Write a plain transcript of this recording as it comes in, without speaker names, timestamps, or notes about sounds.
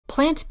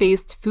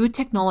plant-based food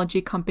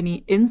technology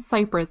company in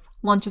Cyprus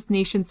launches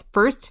nation's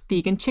first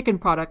vegan chicken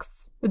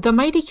products. The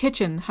Mighty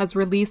Kitchen has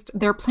released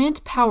their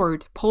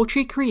plant-powered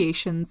poultry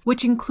creations,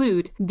 which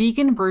include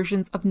vegan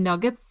versions of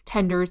nuggets,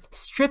 tenders,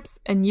 strips,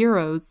 and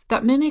gyros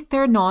that mimic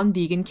their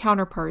non-vegan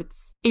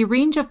counterparts. A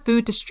range of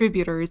food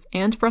distributors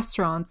and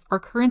restaurants are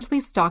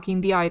currently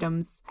stocking the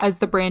items, as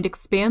the brand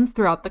expands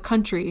throughout the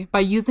country.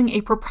 By using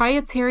a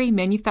proprietary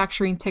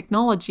manufacturing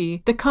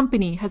technology, the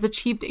company has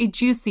achieved a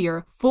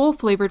juicier,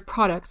 full-flavored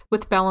product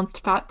with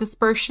balanced fat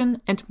dispersion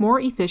and more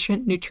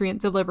efficient nutrient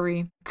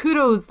delivery.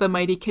 Kudos, the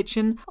Mighty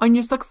Kitchen, on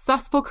your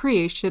successful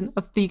creation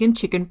of vegan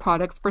chicken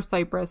products for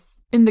Cyprus.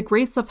 In the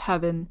grace of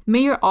heaven, may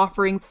your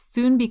offerings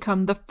soon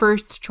become the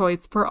first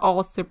choice for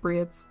all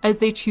Cypriots, as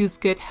they choose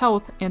good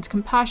health and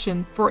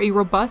compassion for a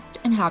robust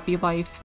and happy life.